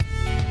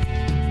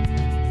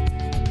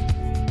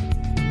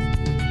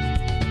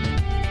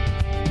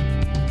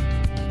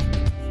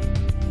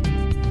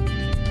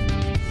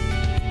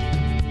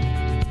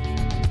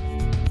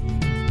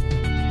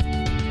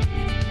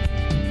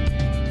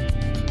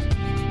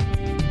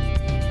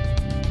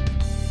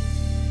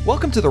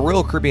Welcome to the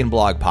Royal Caribbean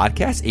Blog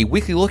Podcast, a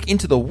weekly look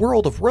into the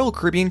world of Royal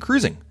Caribbean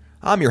cruising.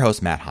 I'm your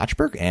host, Matt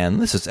Hochberg, and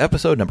this is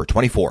episode number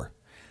 24.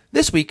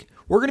 This week,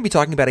 we're going to be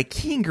talking about a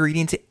key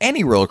ingredient to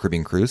any Royal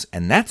Caribbean cruise,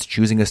 and that's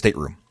choosing a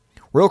stateroom.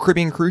 Royal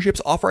Caribbean cruise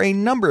ships offer a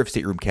number of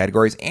stateroom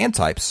categories and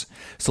types,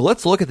 so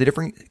let's look at the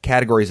different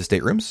categories of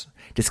staterooms,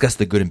 discuss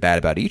the good and bad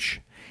about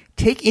each,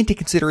 take into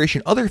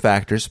consideration other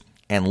factors,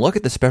 and look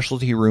at the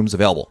specialty rooms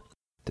available.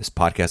 This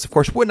podcast, of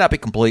course, would not be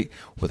complete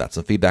without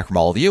some feedback from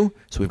all of you,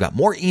 so we've got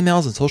more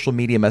emails and social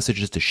media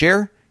messages to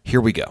share.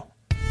 Here we go.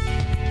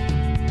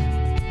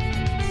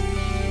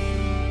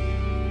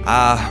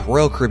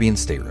 Royal Caribbean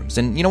staterooms.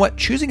 And you know what?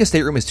 Choosing a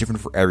stateroom is different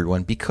for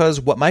everyone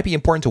because what might be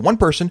important to one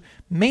person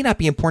may not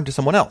be important to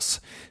someone else.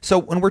 So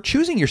when we're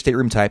choosing your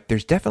stateroom type,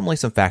 there's definitely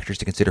some factors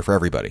to consider for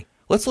everybody.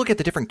 Let's look at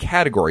the different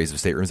categories of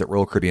staterooms that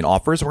Royal Caribbean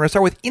offers. We're going to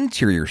start with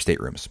interior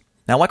staterooms.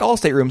 Now, like all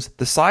staterooms,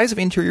 the size of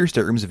interior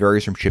staterooms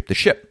varies from ship to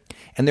ship.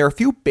 And there are a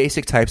few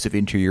basic types of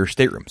interior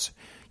staterooms.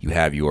 You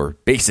have your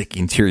basic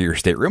interior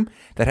stateroom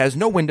that has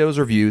no windows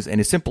or views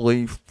and is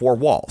simply four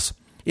walls.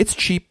 It's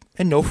cheap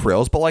and no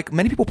frills, but like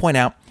many people point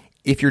out,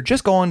 if you're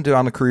just going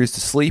on the cruise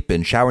to sleep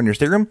and shower in your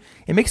stateroom,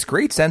 it makes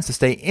great sense to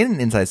stay in an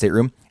inside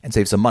stateroom and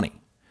save some money.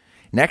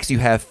 Next, you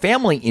have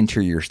family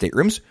interior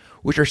staterooms,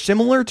 which are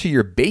similar to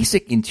your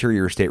basic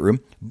interior stateroom,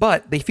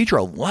 but they feature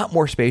a lot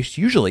more space,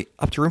 usually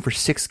up to room for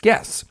 6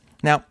 guests.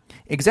 Now,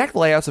 exact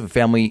layouts of a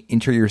family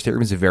interior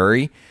staterooms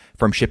vary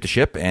from ship to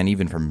ship and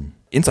even from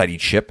inside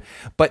each ship,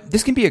 but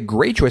this can be a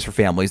great choice for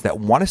families that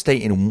want to stay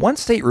in one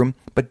stateroom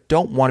but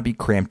don't want to be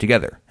crammed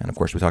together. And of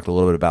course, we talked a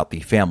little bit about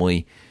the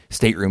family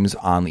staterooms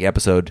on the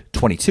episode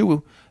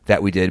 22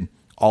 that we did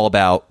all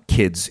about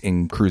kids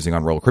in cruising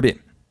on Royal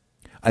Caribbean.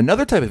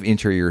 Another type of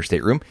interior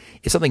stateroom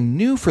is something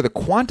new for the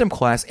Quantum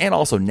class and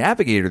also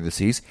Navigator of the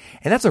Seas,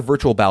 and that's a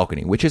virtual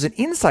balcony, which is an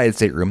inside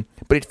stateroom,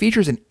 but it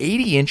features an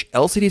 80-inch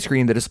LCD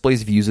screen that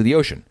displays views of the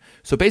ocean.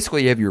 So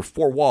basically you have your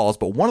 4 walls,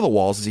 but one of the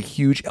walls is a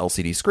huge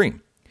LCD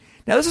screen.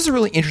 Now this is a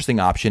really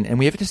interesting option, and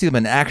we have to see them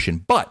in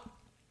action, but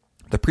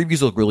the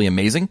previews look really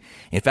amazing.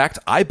 In fact,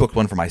 I booked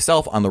one for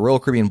myself on the Royal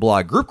Caribbean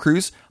Blog group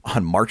cruise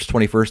on March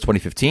 21st,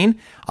 2015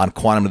 on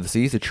Quantum of the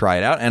Seas to try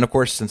it out. And of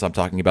course, since I'm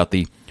talking about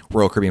the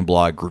Royal Caribbean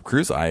Blog group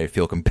cruise, I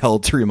feel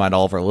compelled to remind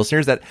all of our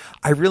listeners that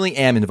I really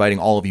am inviting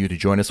all of you to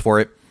join us for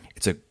it.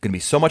 It's going to be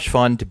so much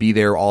fun to be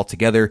there all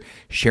together,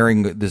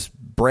 sharing this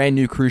brand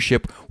new cruise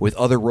ship with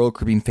other Royal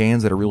Caribbean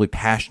fans that are really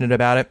passionate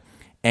about it.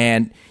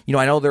 And, you know,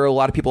 I know there are a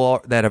lot of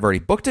people that have already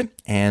booked it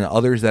and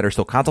others that are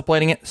still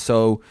contemplating it.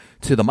 So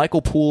to the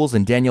Michael Pools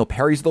and Danielle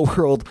Perrys of the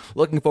world,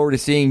 looking forward to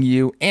seeing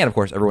you and, of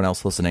course, everyone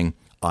else listening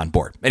on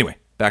board. Anyway,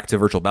 back to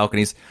virtual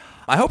balconies.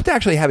 I hope to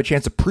actually have a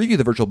chance to preview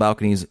the virtual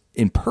balconies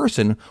in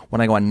person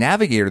when I go on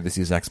Navigator this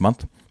season next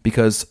month,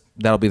 because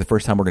that'll be the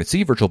first time we're going to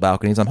see virtual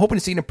balconies. I'm hoping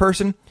to see it in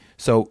person.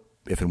 So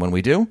if and when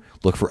we do,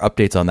 look for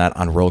updates on that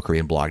on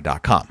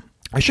RoyalCaribbeanBlog.com.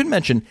 I should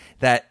mention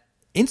that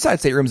inside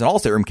staterooms and all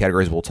stateroom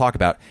categories we'll talk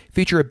about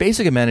feature a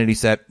basic amenity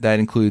set that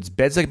includes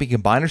beds that can be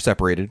combined or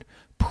separated,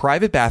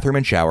 private bathroom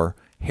and shower,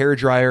 hair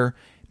dryer,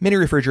 mini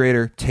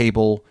refrigerator,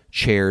 table,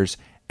 chairs,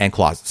 and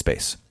closet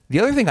space. The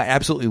other thing I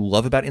absolutely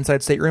love about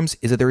inside staterooms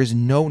is that there is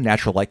no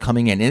natural light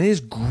coming in, and it is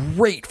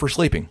great for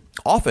sleeping.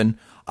 Often,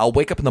 I'll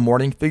wake up in the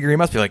morning, figure it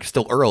must be like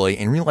still early,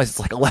 and realize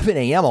it's like 11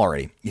 a.m.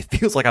 already. It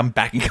feels like I'm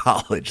back in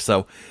college.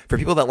 So for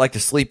people that like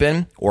to sleep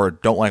in or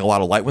don't like a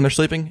lot of light when they're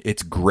sleeping,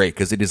 it's great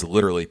because it is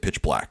literally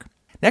pitch black.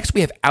 Next, we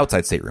have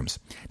outside staterooms.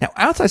 Now,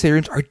 outside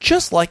staterooms are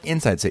just like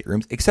inside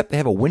staterooms, except they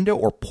have a window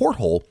or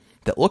porthole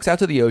that looks out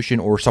to the ocean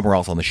or somewhere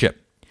else on the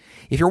ship.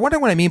 If you're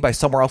wondering what I mean by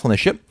somewhere else on the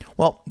ship,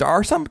 well, there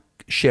are some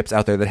ships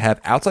out there that have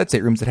outside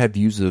staterooms that have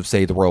views of,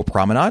 say, the Royal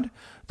Promenade,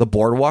 the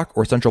Boardwalk,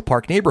 or Central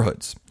Park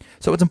neighborhoods.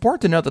 So it's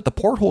important to note that the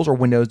portholes or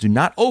windows do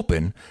not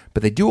open,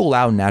 but they do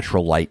allow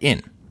natural light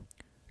in.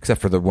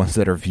 Except for the ones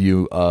that are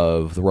view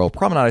of the Royal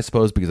Promenade, I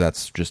suppose, because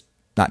that's just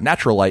not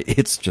natural light.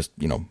 It's just,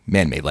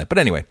 man-made light. But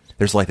anyway,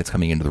 there's light that's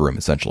coming into the room,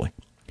 essentially.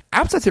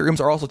 Outside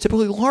staterooms are also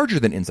typically larger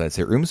than inside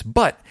staterooms,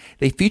 but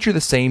they feature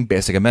the same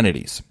basic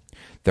amenities.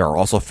 There are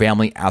also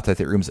family outside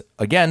staterooms,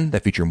 again,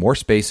 that feature more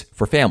space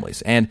for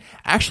families. And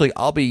actually,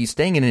 I'll be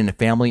staying in a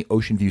family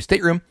ocean view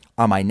stateroom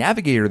on my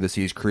Navigator of the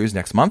Seas cruise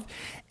next month.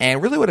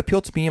 And really what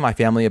appealed to me and my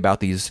family about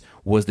these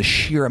was the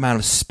sheer amount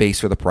of space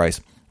for the price,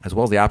 as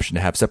well as the option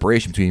to have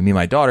separation between me and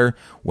my daughter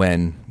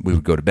when we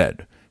would go to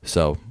bed.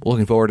 So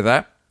looking forward to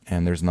that.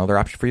 And there's another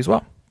option for you as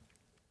well.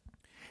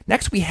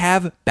 Next, we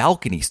have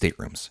balcony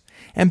staterooms.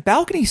 And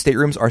balcony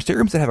staterooms are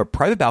staterooms that have a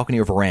private balcony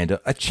or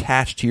veranda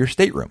attached to your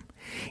stateroom.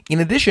 In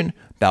addition,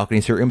 balcony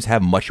staterooms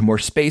have much more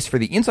space for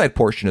the inside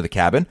portion of the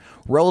cabin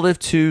relative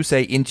to,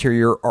 say,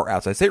 interior or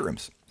outside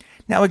staterooms.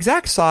 Now,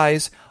 exact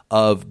size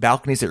of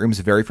balcony staterooms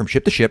vary from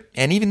ship to ship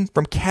and even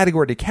from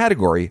category to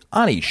category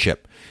on each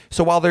ship.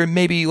 So while there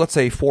may be, let's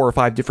say, 4 or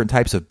 5 different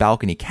types of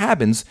balcony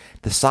cabins,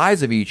 the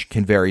size of each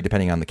can vary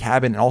depending on the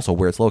cabin and also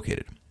where it's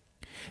located.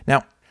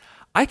 Now,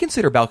 I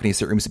consider balcony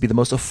staterooms to be the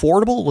most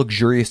affordable,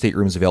 luxurious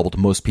staterooms available to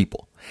most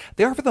people.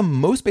 They offer the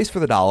most space for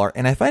the dollar,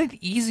 and I find it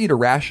easy to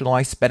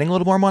rationalize spending a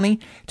little more money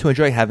to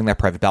enjoy having that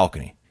private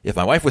balcony. If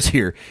my wife was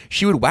here,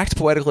 she would wax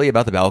poetically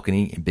about the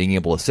balcony and being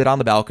able to sit on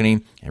the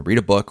balcony and read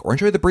a book or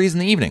enjoy the breeze in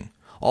the evening.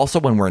 Also,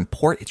 when we're in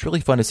port, it's really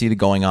fun to see the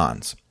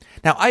going-ons.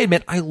 Now, I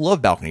admit I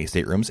love balcony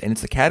staterooms, and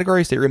it's the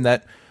category of stateroom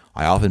that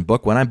I often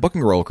book when I'm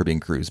booking a Royal Caribbean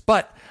cruise,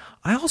 but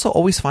I also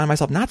always find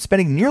myself not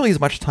spending nearly as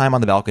much time on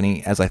the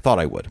balcony as I thought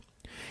I would.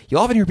 You'll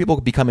often hear people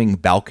becoming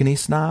balcony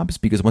snobs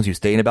because once you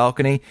stay in a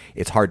balcony,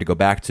 it's hard to go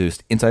back to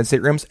inside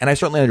staterooms, and I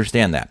certainly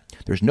understand that.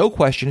 There's no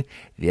question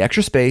the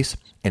extra space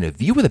and a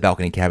view of the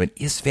balcony cabin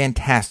is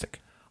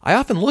fantastic. I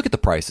often look at the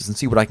prices and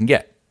see what I can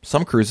get.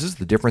 Some cruises,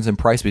 the difference in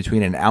price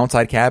between an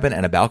outside cabin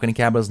and a balcony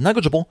cabin is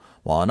negligible,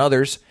 while on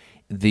others,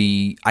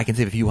 I can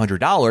save a few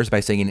 $100s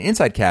by staying in an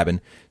inside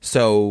cabin,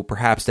 so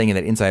perhaps staying in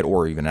that inside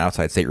or even an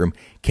outside stateroom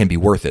can be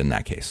worth it in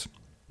that case.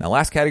 Now,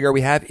 last category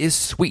we have is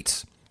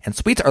suites. And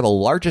suites are the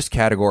largest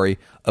category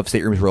of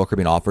staterooms Royal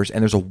Caribbean offers,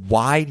 and there's a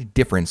wide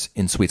difference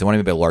in suites. And what I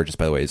mean by largest,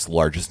 by the way, is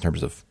largest in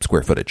terms of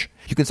square footage.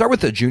 You can start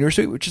with the junior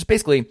suite, which is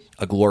basically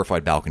a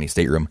glorified balcony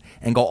stateroom,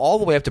 and go all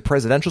the way up to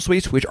presidential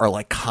suites, which are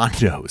like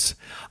condos.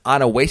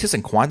 On Oasis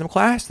and Quantum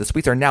class, the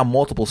suites are now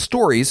multiple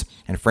stories,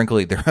 and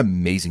frankly, they're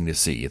amazing to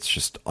see. It's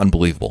just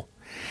unbelievable.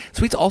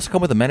 Suites also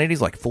come with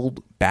amenities like full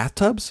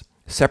bathtubs,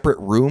 separate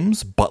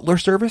rooms, butler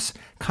service,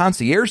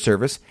 concierge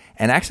service,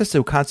 and access to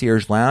a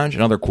concierge lounge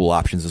and other cool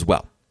options as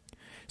well.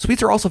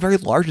 Suites are also very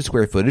large in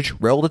square footage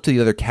relative to the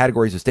other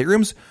categories of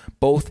staterooms,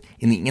 both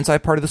in the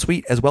inside part of the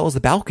suite as well as the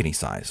balcony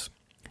size.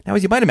 Now,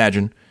 as you might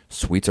imagine,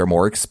 suites are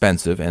more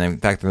expensive, and in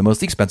fact, they're the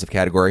most expensive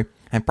category,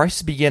 and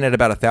prices begin at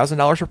about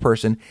 $1,000 per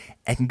person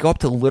and can go up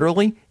to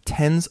literally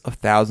tens of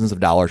thousands of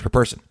dollars per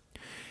person.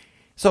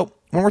 So,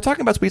 when we're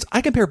talking about suites,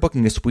 I compare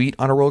booking a suite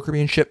on a Royal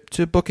Caribbean ship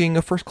to booking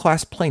a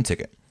first-class plane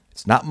ticket.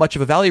 It's not much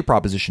of a value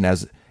proposition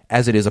as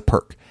it is a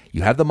perk.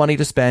 You have the money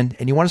to spend,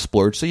 and you want to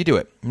splurge, so you do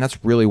it. And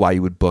that's really why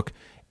you would book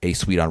a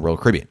suite on Royal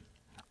Caribbean.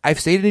 I've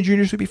stayed in a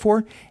junior suite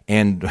before,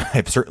 and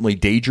I've certainly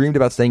daydreamed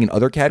about staying in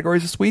other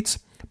categories of suites,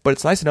 but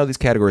it's nice to know these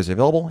categories are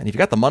available, and if you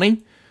got the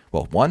money,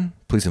 well, one,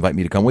 please invite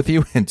me to come with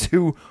you, and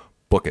two,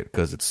 book it,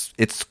 because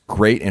it's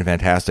great and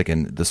fantastic,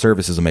 and the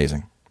service is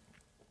amazing.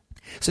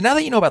 So now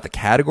that you know about the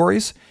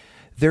categories,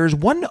 there's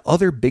one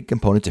other big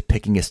component to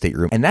picking a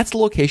stateroom, and that's the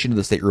location of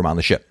the stateroom on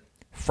the ship.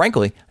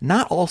 Frankly,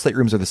 not all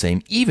staterooms are the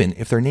same, even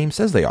if their name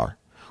says they are.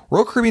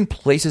 Royal Caribbean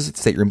places its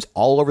staterooms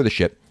all over the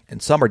ship,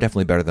 and some are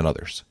definitely better than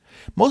others.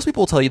 Most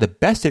people will tell you the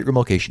best stateroom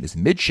location is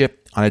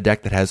midship on a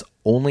deck that has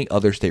only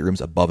other staterooms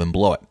above and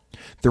below it.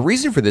 The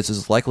reason for this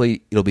is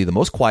likely it'll be the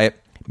most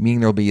quiet, meaning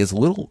there will be as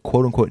little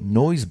quote-unquote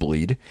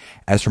nosebleed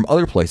as from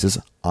other places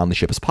on the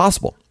ship as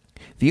possible.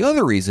 The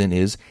other reason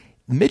is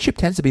midship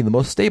tends to be the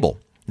most stable.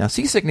 Now,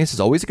 seasickness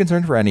is always a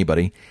concern for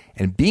anybody,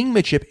 and being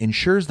midship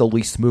ensures the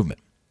least movement.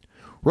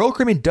 Royal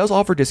Caribbean does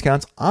offer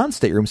discounts on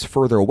staterooms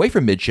further away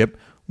from midship,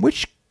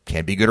 which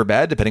can be good or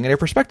bad depending on your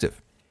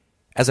perspective.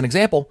 As an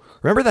example,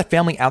 remember that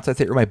family outside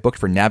stateroom I booked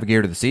for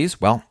Navigator to the Seas?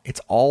 Well,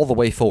 it's all the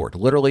way forward,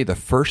 literally the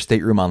first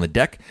stateroom on the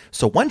deck.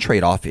 So one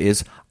trade-off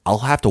is I'll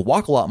have to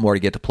walk a lot more to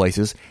get to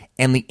places,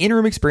 and the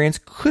in-room experience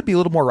could be a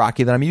little more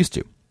rocky than I'm used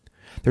to.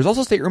 There's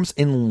also staterooms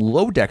in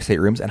low-deck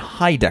staterooms and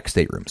high-deck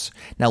staterooms.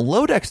 Now,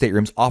 low-deck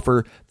staterooms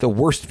offer the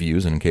worst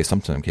views, and in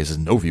some cases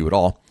no view at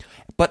all,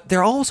 but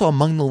they're also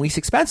among the least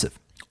expensive.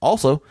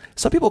 Also,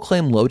 some people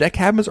claim low-deck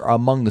cabins are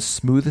among the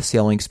smoothest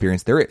sailing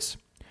experience there is.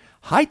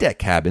 High-deck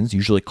cabins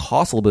usually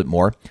cost a little bit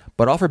more,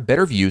 but offer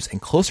better views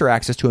and closer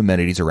access to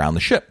amenities around the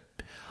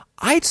ship.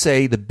 I'd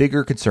say the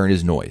bigger concern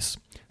is noise.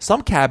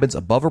 Some cabins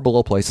above or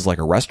below places like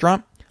a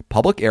restaurant,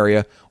 public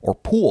area, or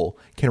pool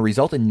can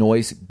result in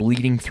noise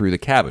bleeding through the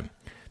cabin.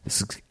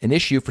 This is an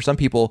issue for some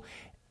people,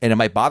 and it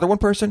might bother one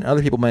person, and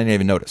other people might not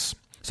even notice.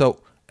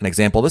 So, an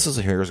example,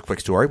 here's a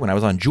quick story. When I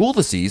was on Jewel of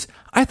the Seas,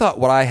 I thought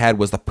what I had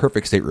was the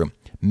perfect stateroom.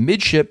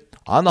 Midship,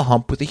 on the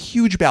hump, with a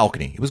huge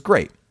balcony. It was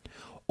great.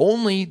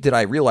 Only did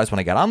I realize when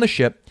I got on the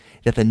ship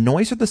that the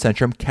noise of the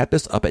Centrum kept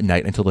us up at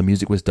night until the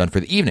music was done for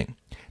the evening.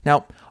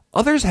 Now,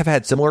 others have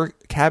had similar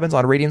cabins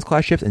on Radiance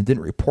class ships and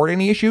didn't report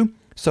any issue,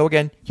 so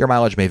again, your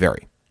mileage may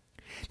vary.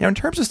 Now, in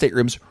terms of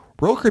staterooms,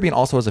 Royal Caribbean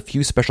also has a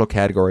few special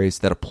categories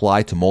that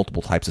apply to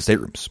multiple types of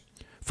staterooms.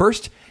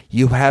 First,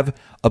 you have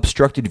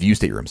obstructed view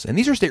staterooms, and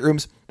these are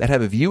staterooms that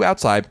have a view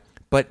outside,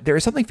 but there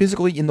is something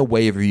physically in the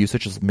way of a view,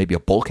 such as maybe a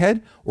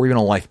bulkhead or even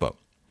a lifeboat.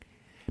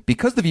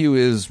 Because the view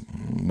is,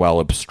 well,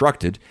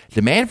 obstructed,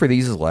 demand for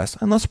these is less,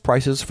 and thus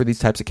prices for these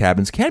types of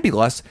cabins can be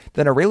less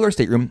than a regular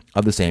stateroom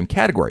of the same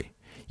category.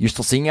 You're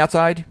still seeing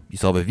outside, you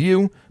still have a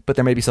view, but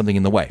there may be something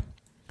in the way.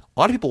 A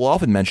lot of people will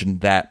often mention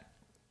that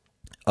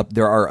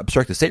there are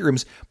obstructed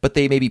staterooms, but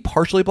they may be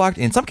partially blocked.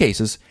 In some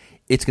cases,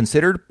 it's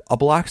considered a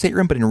blocked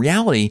stateroom, but in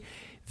reality,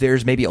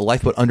 there's maybe a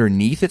lifeboat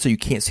underneath it, so you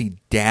can't see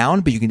down,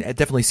 but you can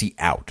definitely see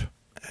out.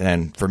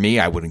 And for me,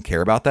 I wouldn't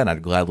care about that.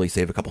 I'd gladly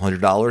save a couple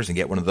 $100s and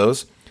get one of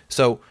those.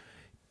 So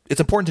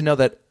it's important to know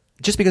that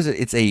just because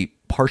it's a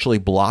partially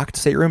blocked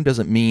stateroom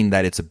doesn't mean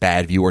that it's a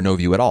bad view or no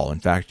view at all. In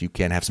fact, you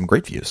can have some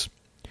great views.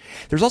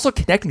 There's also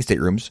connecting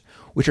staterooms,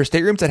 which are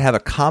staterooms that have a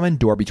common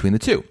door between the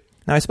two.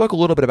 Now, I spoke a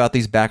little bit about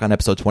these back on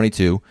episode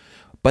 22,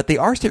 but they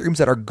are staterooms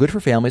that are good for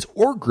families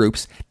or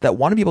groups that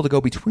want to be able to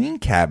go between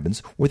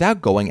cabins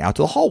without going out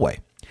to the hallway.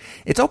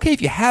 It's okay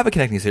if you have a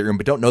connecting stateroom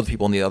but don't know the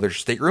people in the other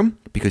stateroom,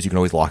 because you can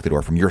always lock the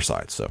door from your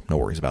side, so no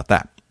worries about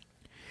that.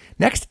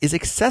 Next is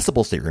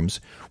accessible staterooms,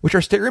 which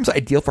are staterooms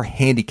ideal for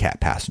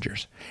handicapped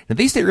passengers. Now,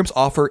 these staterooms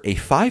offer a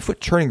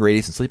 5-foot turning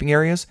radius in sleeping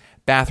areas,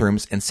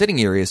 bathrooms, and sitting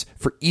areas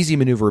for easy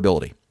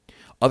maneuverability.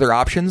 Other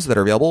options that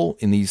are available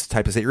in these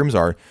types of staterooms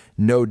are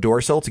no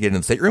door sill to get into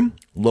the stateroom,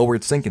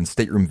 lowered sink and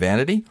stateroom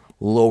vanity,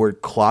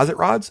 lowered closet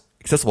rods,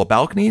 accessible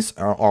balconies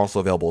are also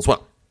available as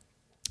well.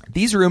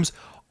 These rooms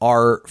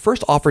are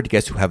first offered to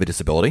guests who have a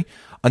disability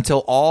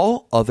until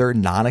all other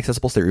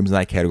non-accessible staterooms in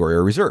that category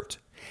are reserved.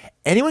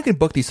 Anyone can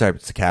book these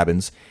types of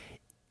cabins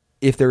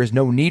if there is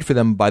no need for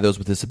them by those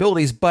with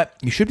disabilities, but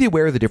you should be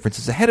aware of the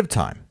differences ahead of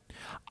time.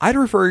 I'd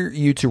refer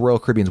you to Royal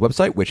Caribbean's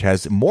website, which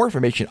has more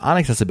information on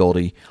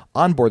accessibility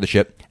on board the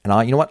ship, and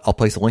I'll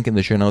place a link in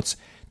the show notes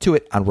to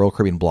it on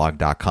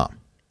RoyalCaribbeanblog.com.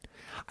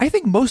 I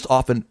think most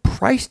often,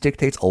 price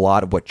dictates a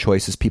lot of what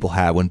choices people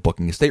have when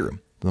booking a stateroom.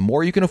 The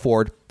more you can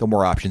afford, the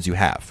more options you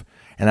have.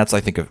 And that's,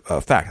 I think,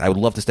 a fact. I would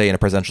love to stay in a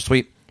presidential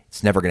suite.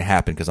 It's never going to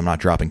happen because I'm not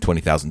dropping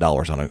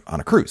 $20,000 on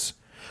a cruise.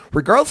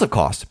 Regardless of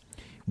cost,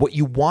 what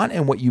you want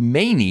and what you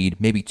may need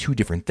may be two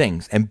different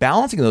things, and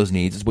balancing those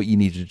needs is what you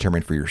need to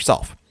determine for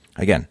yourself.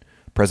 Again,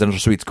 presidential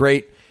suite's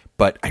great,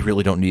 but I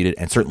really don't need it,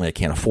 and certainly I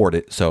can't afford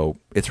it, so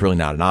it's really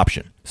not an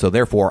option. So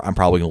therefore, I'm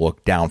probably going to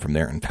look down from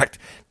there. In fact,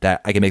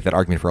 that I can make that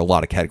argument for a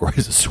lot of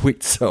categories of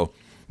suites, so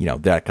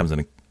that comes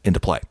into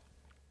play.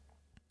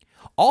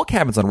 All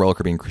cabins on Royal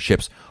Caribbean cruise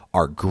ships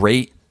are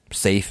great,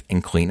 safe,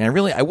 and clean, and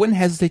I wouldn't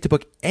hesitate to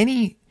book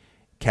any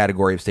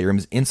category of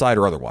staterooms, inside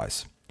or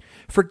otherwise.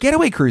 For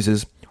getaway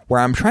cruises, where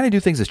I'm trying to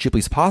do things as cheaply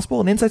as possible,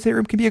 an inside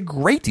stateroom can be a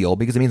great deal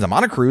because it means I'm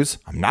on a cruise,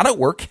 I'm not at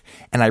work,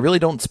 and I really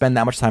don't spend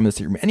that much time in the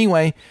stateroom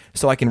anyway,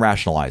 so I can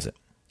rationalize it.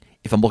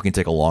 If I'm looking to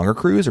take a longer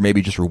cruise or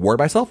maybe just reward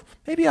myself,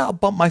 maybe I'll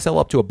bump myself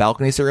up to a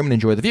balcony stateroom and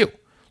enjoy the view.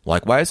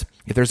 Likewise,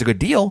 if there's a good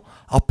deal,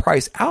 I'll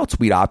price out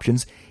suite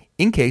options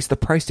in case the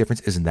price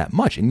difference isn't that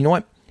much. And you know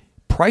what?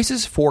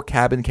 Prices for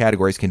cabin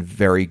categories can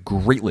vary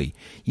greatly.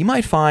 You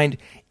might find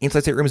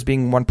inside staterooms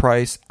being one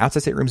price,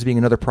 outside staterooms being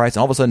another price, and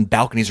all of a sudden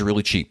balconies are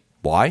really cheap.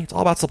 Why? It's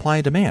all about supply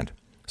and demand.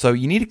 So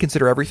you need to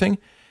consider everything.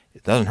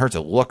 It doesn't hurt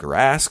to look or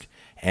ask,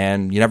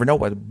 and you never know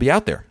what will be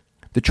out there.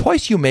 The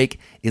choice you make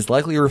is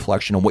likely a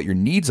reflection on what your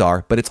needs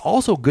are, but it's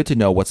also good to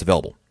know what's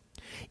available.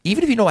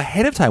 Even if you know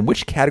ahead of time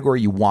which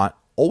category you want,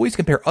 always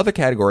compare other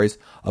categories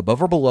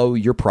above or below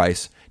your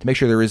price to make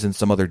sure there isn't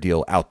some other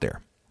deal out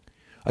there.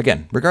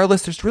 Again,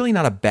 regardless, there's really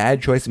not a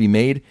bad choice to be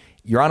made.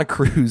 You're on a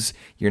cruise,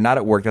 you're not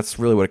at work, that's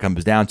really what it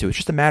comes down to. It's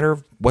just a matter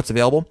of what's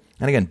available.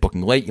 And again,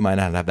 booking late, you might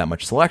not have that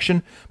much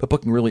selection, but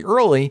booking really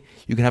early,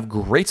 you can have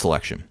great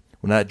selection.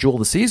 When that Jewel of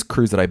the Seas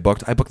cruise that I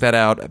booked that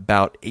out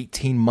about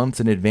 18 months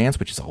in advance,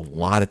 which is a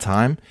lot of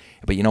time.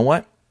 But you know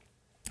what?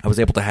 I was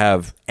able to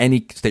have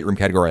any stateroom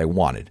category I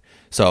wanted.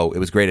 So it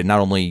was great at not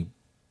only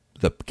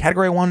the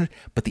category I wanted,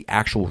 but the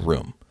actual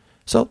room.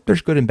 So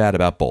there's good and bad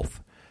about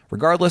both.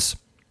 Regardless,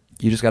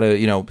 you just got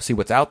to, see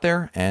what's out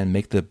there and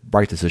make the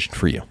right decision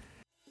for you.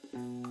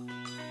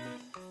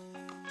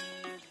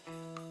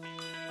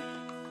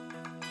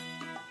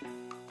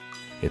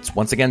 It's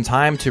once again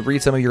time to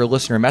read some of your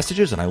listener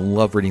messages, and I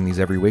love reading these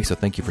every week, so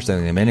thank you for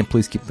sending them in, and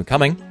please keep them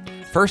coming.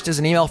 First is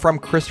an email from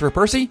Christopher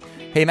Percy.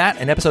 Hey,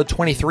 Matt, in episode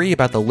 23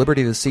 about the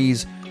Liberty of the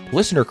Seas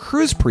listener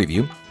cruise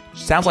preview,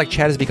 sounds like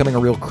Chad is becoming a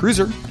real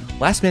cruiser.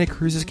 Last-minute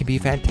cruises can be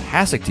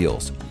fantastic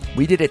deals.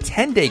 We did a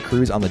 10-day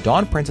cruise on the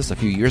Dawn Princess a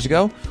few years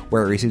ago,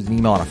 where I received an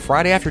email on a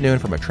Friday afternoon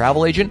from a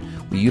travel agent.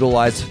 We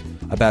utilized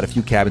about a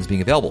few cabins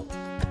being available.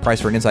 The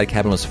price for an inside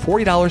cabin was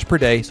 $40 per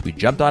day, so we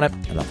jumped on it,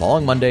 and the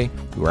following Monday,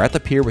 we were at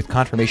the pier with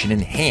confirmation in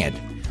hand.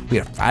 We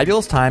had a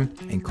fabulous time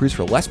and cruised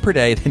for less per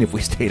day than if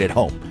we stayed at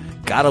home.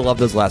 Gotta love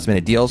those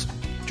last-minute deals.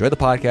 Enjoy the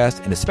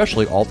podcast, and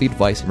especially all the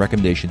advice and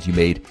recommendations you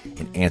made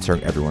in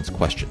answering everyone's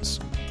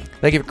questions.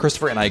 Thank you,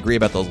 Christopher, and I agree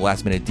about those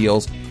last-minute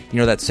deals.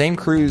 That same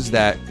cruise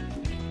that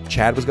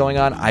Chad was going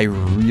on, I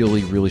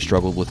really, really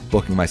struggled with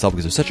booking myself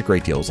because it was such a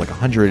great deal. It was like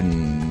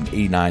 $189,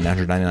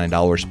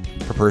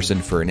 $199 per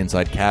person for an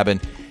inside cabin.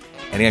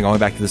 And again, going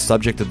back to the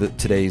subject of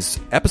today's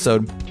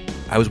episode,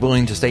 I was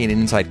willing to stay in an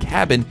inside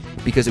cabin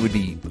because it would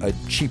be a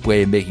cheap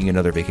way of making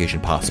another vacation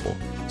possible.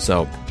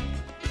 So,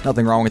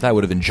 nothing wrong with that. I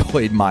would have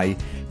enjoyed my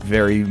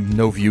very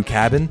no-view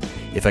cabin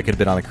if I could have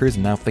been on a cruise.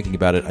 And now thinking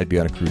about it, I'd be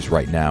on a cruise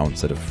right now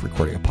instead of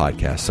recording a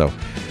podcast. So,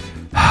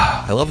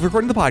 I love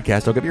recording the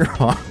podcast, don't get me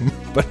wrong,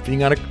 but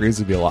being on a cruise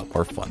would be a lot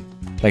more fun.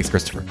 Thanks,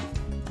 Christopher.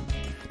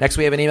 Next,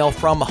 we have an email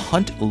from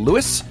Hunt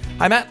Lewis.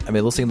 Hi, Matt. I've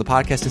been listening to the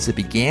podcast since it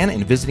began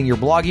and visiting your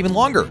blog even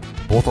longer.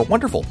 Both are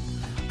wonderful.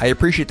 I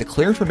appreciate the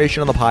clear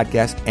information on the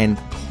podcast and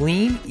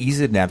clean,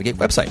 easy-to-navigate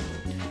website.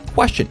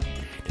 Question.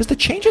 Does the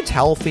change in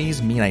towel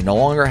fees mean I no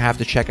longer have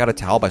to check out a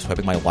towel by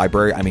swiping my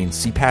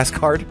CPAS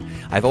card?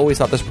 I've always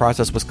thought this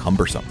process was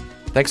cumbersome.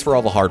 Thanks for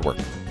all the hard work.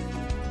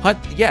 Hunt,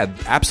 yeah,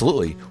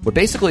 absolutely. But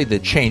basically the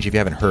change, if you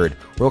haven't heard,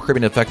 Royal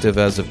Caribbean, effective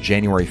as of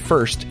January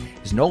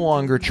 1st, is no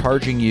longer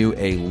charging you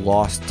a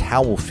lost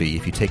towel fee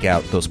if you take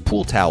out those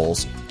pool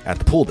towels at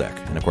the pool deck.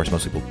 And of course,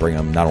 most people bring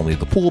them not only to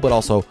the pool, but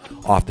also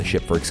off the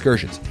ship for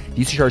excursions. You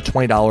used to charge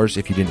 $20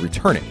 if you didn't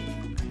return it.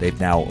 They've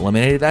now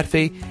eliminated that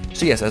fee.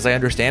 So yes, as I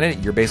understand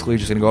it, you're basically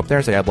just going to go up there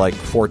and say, I'd like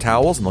 4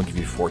 towels, and they'll give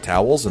you 4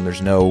 towels, and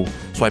there's no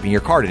swiping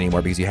your card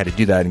anymore because you had to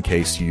do that in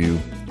case you,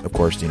 of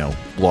course,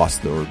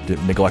 lost or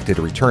neglected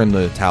to return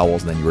the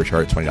towels, and then you were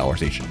charged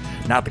 $20 each.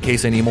 Not the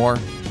case anymore.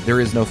 There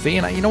is no fee,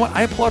 and you know what?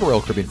 I applaud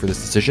Royal Caribbean for this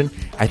decision.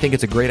 I think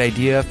it's a great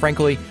idea.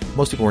 Frankly,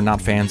 most people were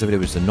not fans of it. It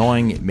was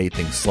annoying. It made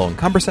things slow and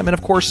cumbersome, and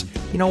of course,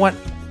 you know what?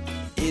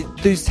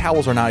 These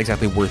towels are not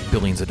exactly worth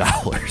billions of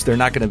dollars. They're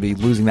not going to be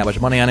losing that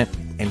much money on it,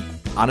 and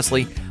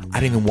honestly, I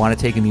don't even want to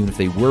take them even if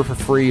they were for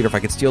free or if I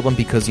could steal them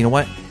because, you know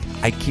what?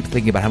 I keep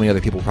thinking about how many other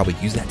people will probably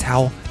use that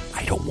towel.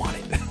 I don't want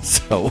it.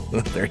 So,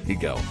 there you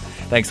go.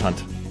 Thanks,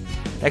 Hunt.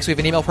 Next, we have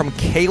an email from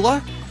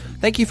Kayla.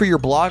 Thank you for your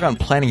blog on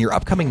planning your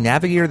upcoming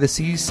Navigator of the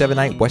Seas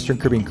 7-night Western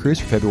Caribbean cruise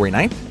for February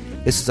 9th.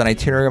 This is an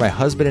itinerary my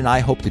husband and I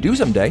hope to do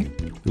someday.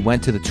 We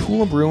went to the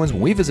Tulum ruins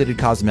when we visited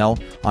Cozumel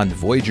on the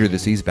Voyager of the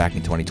Seas back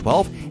in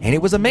 2012, and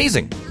it was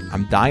amazing.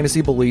 I'm dying to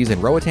see Belize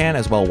and Roatan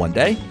as well one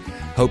day.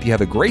 Hope you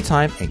have a great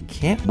time and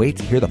can't wait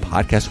to hear the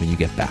podcast when you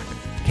get back.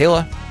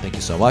 Kayla, thank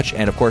you so much.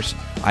 And of course,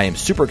 I am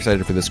super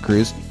excited for this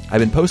cruise. I've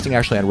been posting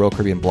actually on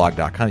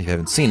RoyalCaribbeanBlog.com if you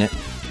haven't seen it,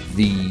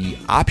 the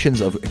options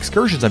of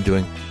excursions I'm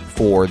doing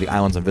for the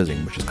islands I'm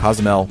visiting, which is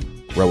Cozumel,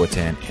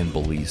 Roatan, and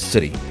Belize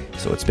City.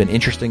 So it's been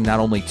interesting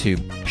not only to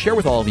share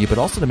with all of you, but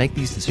also to make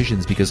these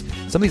decisions because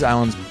some of these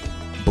islands,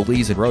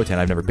 Belize and Roatan,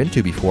 I've never been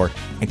to before.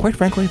 And quite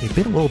frankly, they've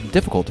been a little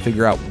difficult to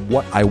figure out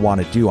what I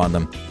want to do on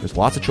them. There's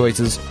lots of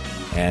choices.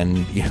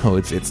 And,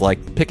 it's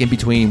like picking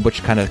between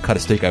which kind of cut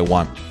of steak I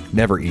want.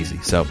 Never easy.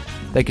 So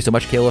thank you so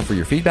much, Kayla, for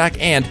your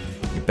feedback. And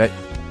you bet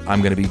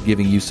I'm going to be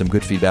giving you some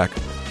good feedback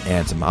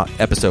and some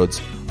episodes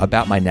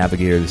about my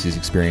Navigator of the Seas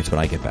experience when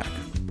I get back.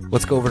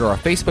 Let's go over to our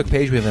Facebook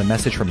page. We have a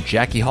message from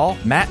Jackie Hall.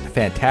 Matt,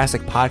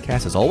 fantastic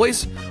podcast as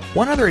always.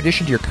 One other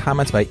addition to your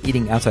comments about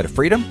eating outside of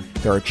Freedom.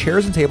 There are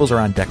chairs and tables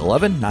around Deck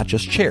 11, not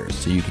just chairs.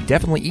 So you can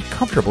definitely eat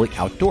comfortably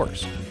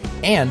outdoors.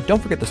 And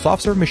don't forget the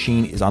soft serve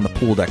machine is on the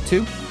pool deck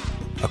too.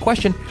 A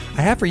question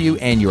I have for you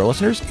and your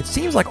listeners. It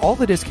seems like all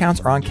the discounts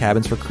are on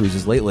cabins for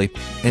cruises lately,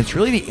 and it's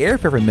really the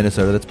airfare from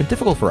Minnesota that's been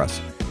difficult for us.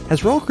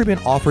 Has Royal Caribbean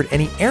offered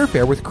any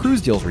airfare with cruise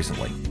deals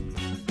recently?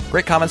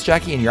 Great comments,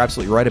 Jackie, and you're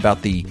absolutely right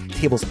about the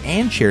tables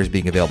and chairs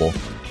being available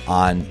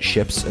on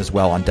ships as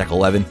well on Deck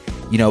 11.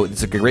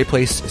 It's a great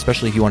place,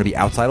 especially if you want to be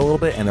outside a little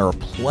bit, and there are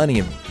plenty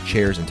of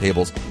chairs and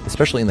tables,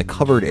 especially in the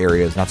covered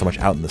areas, not so much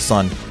out in the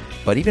sun.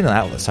 But even on the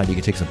outlet side, you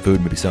can take some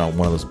food, maybe sit on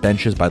one of those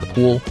benches by the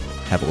pool,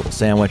 have a little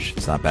sandwich.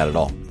 It's not bad at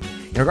all.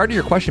 In regard to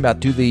your question about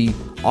do they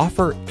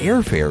offer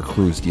airfare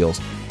cruise deals,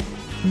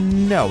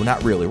 no,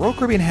 not really. Royal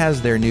Caribbean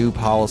has their new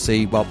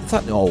policy. Well, it's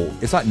not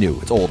new.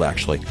 It's old,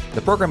 actually.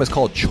 The program is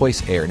called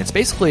Choice Air, and it's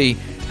basically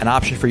an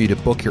option for you to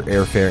book your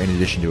airfare in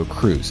addition to a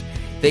cruise.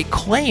 They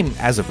claim,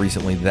 as of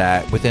recently,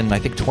 that within, I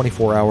think,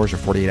 24 hours or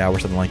 48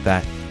 hours, something like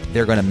that,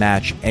 they're going to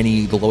match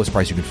the lowest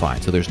price you can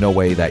find. So there's no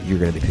way that you're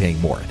going to be paying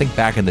more. I think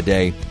back in the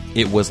day,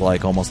 it was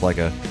almost like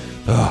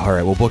all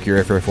right, we'll book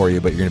your airfare for you,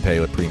 but you're going to pay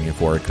a premium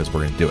for it because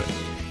we're going to do it.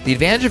 The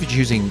advantage of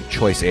choosing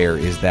Choice Air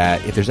is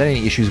that if there's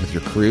any issues with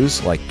your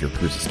cruise, like your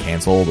cruise is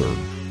canceled or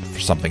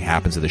something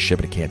happens to the ship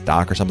and it can't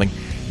dock or something,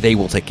 they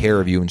will take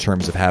care of you in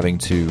terms of having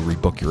to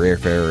rebook your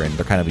airfare, and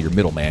they're kind of your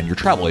middleman, your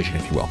travel agent,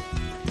 if you will.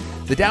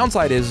 The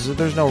downside is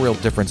there's no real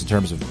difference in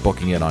terms of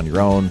booking it on your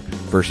own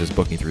versus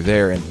booking through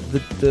there, and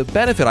the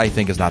benefit, I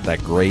think, is not that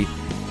great.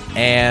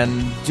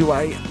 And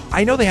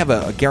I know they have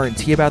a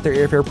guarantee about their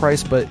airfare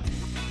price, but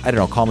I don't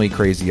know, call me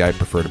crazy, I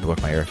prefer to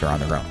book my airfare on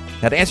their own.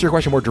 Now, to answer your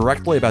question more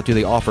directly about do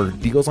they offer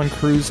deals on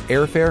cruise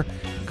airfare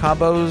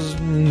combos,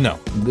 no.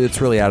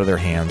 It's really out of their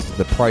hands.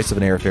 The price of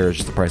an airfare is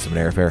just the price of an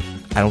airfare.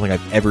 I don't think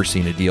I've ever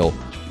seen a deal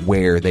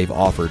where they've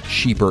offered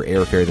cheaper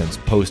airfare than's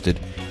posted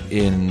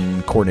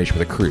in coordination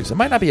with a cruise. It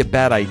might not be a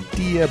bad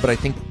idea, but I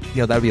think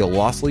that would be a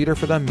loss leader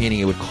for them, meaning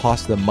it would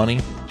cost them money,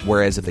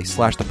 whereas if they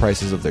slash the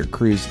prices of their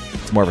cruise,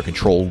 it's more of a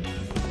controlled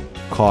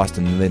cost,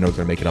 and they know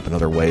they're making up in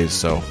other ways.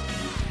 So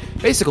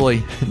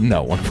basically,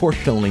 no,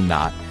 unfortunately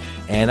not.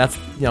 And that's,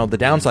 the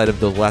downside of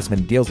those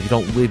last-minute deals. If you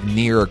don't live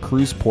near a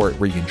cruise port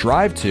where you can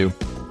drive to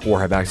or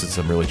have access to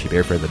some really cheap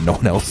airfare that no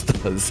one else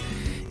does,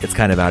 it's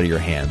kind of out of your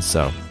hands.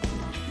 So,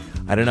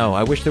 I don't know.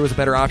 I wish there was a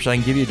better option I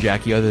can give you,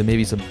 Jackie, other than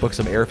maybe book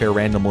some airfare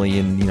randomly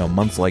in,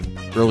 months like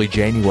early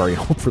January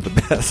and hope for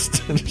the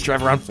best. And just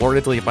drive around Florida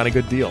until you find a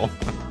good deal.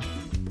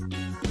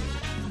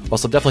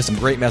 Also, definitely some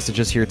great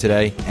messages here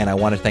today, and I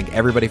want to thank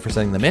everybody for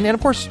sending them in. And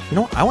of course,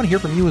 I want to hear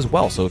from you as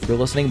well. So if you're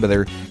listening,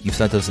 whether you've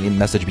sent us a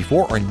message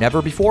before or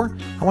never before,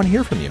 I want to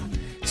hear from you.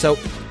 So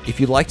if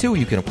you'd like to,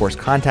 you can, of course,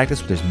 contact us.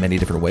 There's many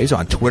different ways.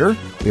 On Twitter,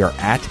 we are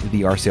at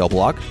the RCL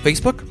Blog.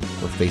 Facebook,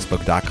 we're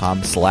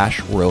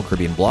facebook.com/Royal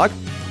Caribbean Blog.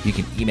 You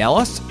can email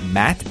us,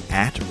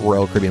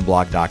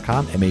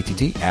 matt@RoyalCaribbeanBlog.com,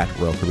 MATT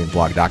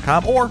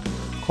 @RoyalCaribbeanBlog.com, or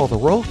call the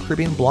Royal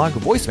Caribbean Blog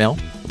voicemail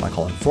My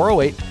call-in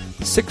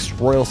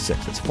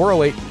 408-6-ROYAL-6. It's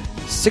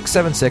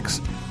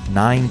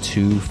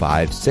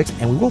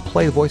 408-676-9256. And we will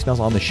play the voicemails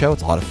on the show.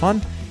 It's a lot of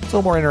fun. It's a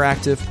little more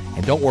interactive.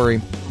 And don't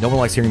worry, no one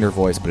likes hearing their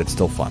voice, but it's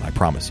still fun. I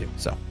promise you.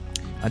 So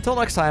until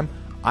next time,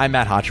 I'm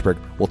Matt Hochberg.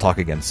 We'll talk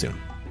again soon.